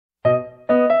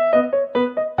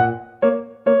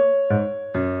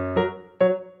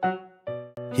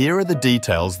Here are the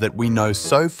details that we know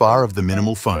so far of the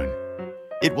Minimal Phone.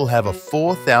 It will have a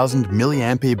 4000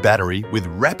 mAh battery with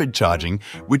rapid charging,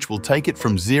 which will take it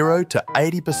from 0 to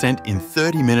 80% in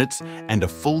 30 minutes and a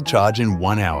full charge in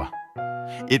 1 hour.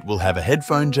 It will have a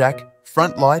headphone jack,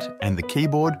 front light, and the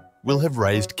keyboard will have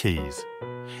raised keys.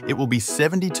 It will be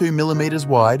 72mm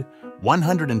wide,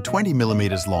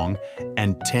 120mm long,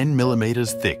 and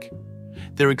 10mm thick.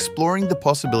 They're exploring the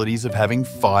possibilities of having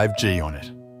 5G on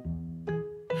it.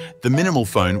 The Minimal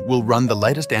Phone will run the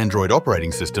latest Android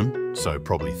operating system, so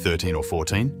probably 13 or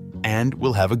 14, and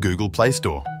will have a Google Play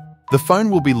Store. The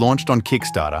phone will be launched on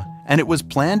Kickstarter, and it was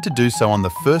planned to do so on the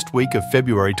first week of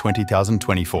February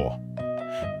 2024.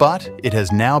 But it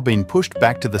has now been pushed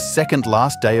back to the second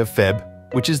last day of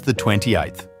Feb, which is the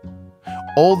 28th.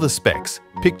 All the specs,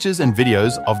 pictures and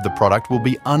videos of the product will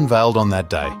be unveiled on that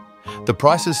day. The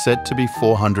price is set to be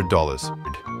 $400.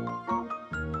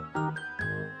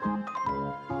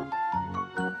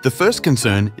 The first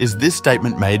concern is this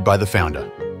statement made by the founder,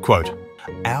 quote,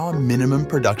 "Our minimum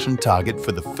production target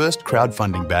for the first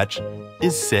crowdfunding batch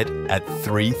is set at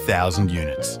 3,000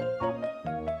 units.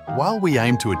 While we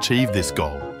aim to achieve this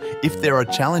goal, if there are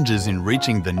challenges in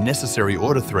reaching the necessary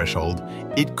order threshold,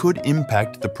 it could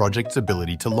impact the project's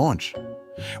ability to launch.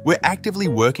 We're actively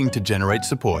working to generate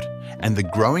support, and the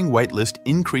growing waitlist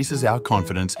increases our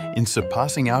confidence in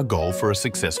surpassing our goal for a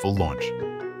successful launch."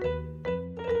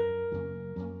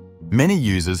 Many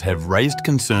users have raised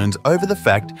concerns over the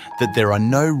fact that there are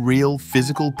no real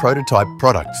physical prototype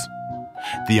products.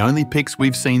 The only pics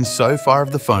we've seen so far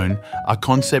of the phone are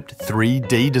concept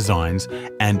 3D designs,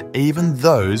 and even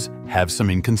those have some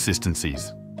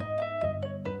inconsistencies.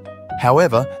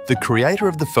 However, the creator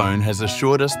of the phone has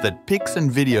assured us that pics and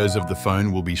videos of the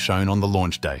phone will be shown on the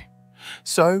launch day.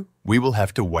 So, we will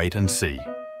have to wait and see.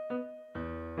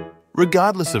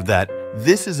 Regardless of that,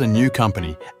 this is a new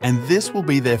company and this will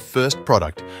be their first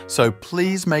product, so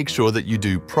please make sure that you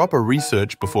do proper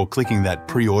research before clicking that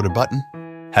pre-order button.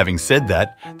 Having said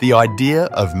that, the idea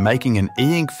of making an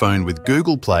e-ink phone with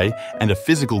Google Play and a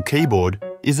physical keyboard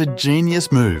is a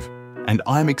genius move, and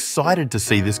I'm excited to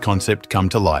see this concept come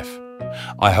to life.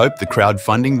 I hope the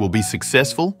crowdfunding will be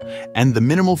successful and the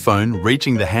Minimal Phone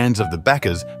reaching the hands of the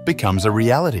backers becomes a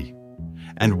reality.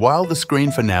 And while the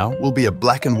screen for now will be a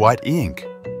black and white e-ink,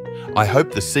 I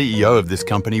hope the CEO of this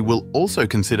company will also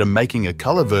consider making a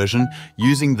color version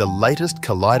using the latest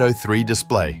Kaleido 3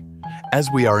 display, as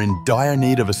we are in dire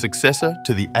need of a successor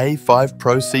to the A5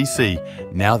 Pro CC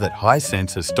now that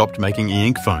Hisense has stopped making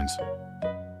e-ink phones.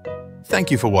 Thank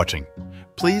you for watching.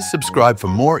 Please subscribe for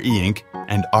more e-ink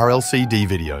and RLCD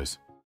videos.